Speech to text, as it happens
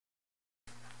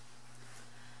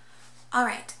All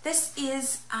right, this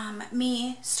is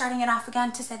me starting it off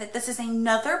again to say that this is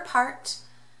another part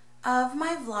of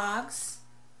my vlogs.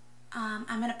 I'm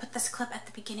going to put this clip at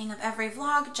the beginning of every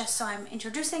vlog just so I'm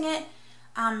introducing it,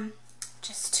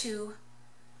 just to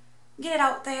get it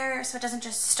out there so it doesn't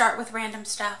just start with random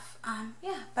stuff.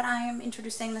 Yeah, but I am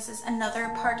introducing this as another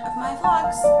part of my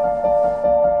vlogs.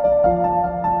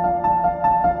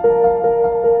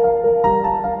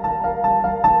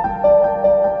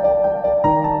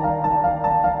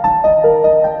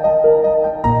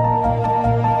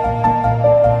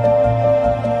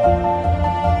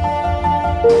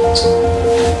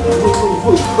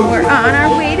 We're on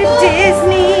our way to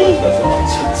Disney.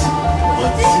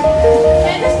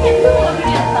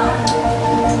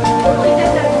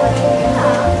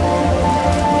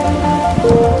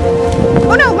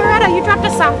 Oh no, Loretta, you dropped a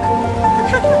sock.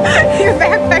 Your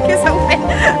backpack is open.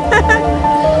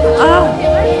 Oh.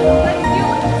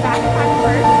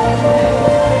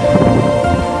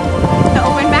 The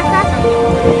open backpack?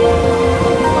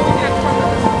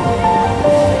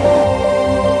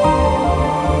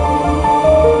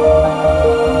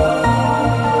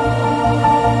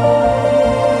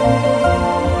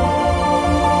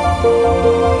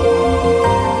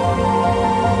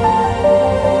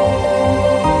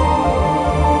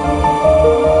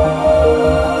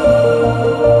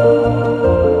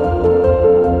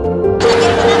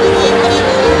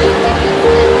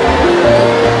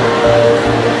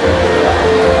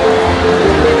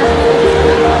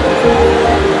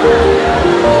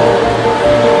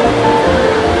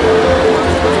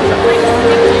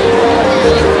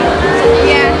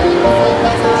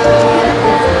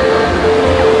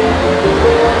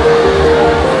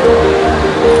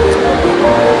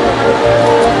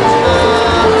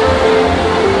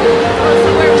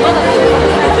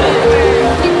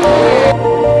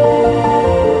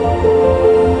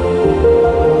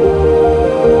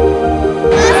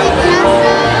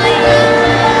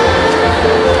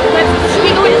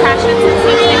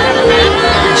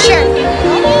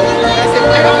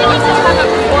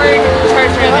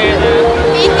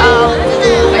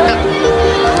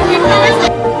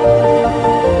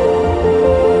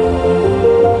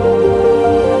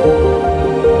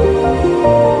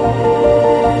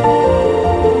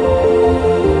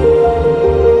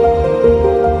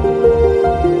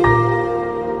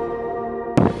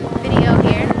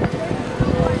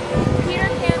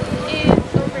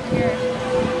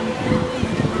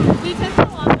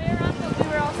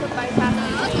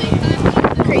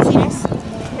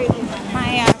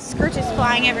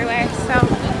 Everywhere, so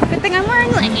good thing I'm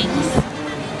wearing leggings.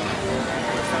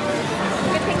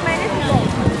 Good thing mine is gold.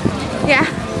 Yeah.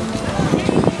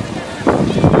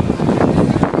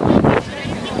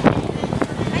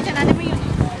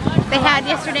 They had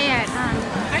yesterday at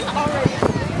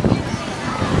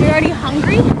You're already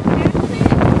hungry?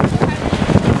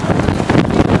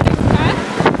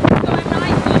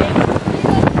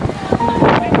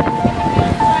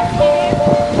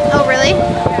 Oh really?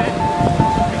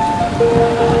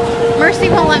 Mercy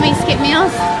won't let me skip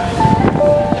meals.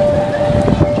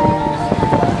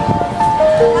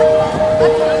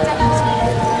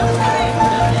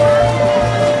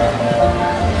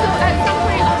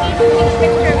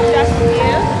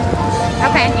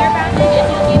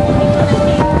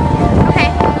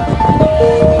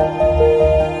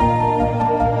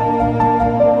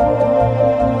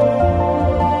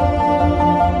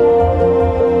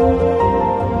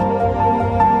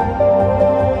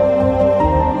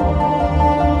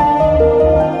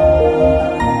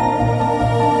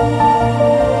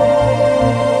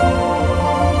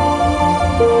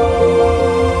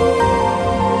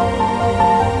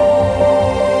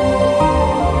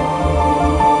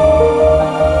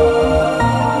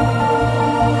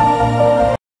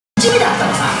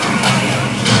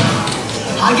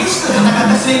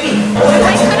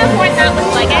 I could have worn that with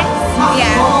leggings.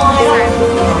 Yeah.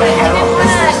 But I didn't want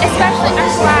to, especially on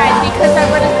slide, because I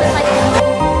would have been like.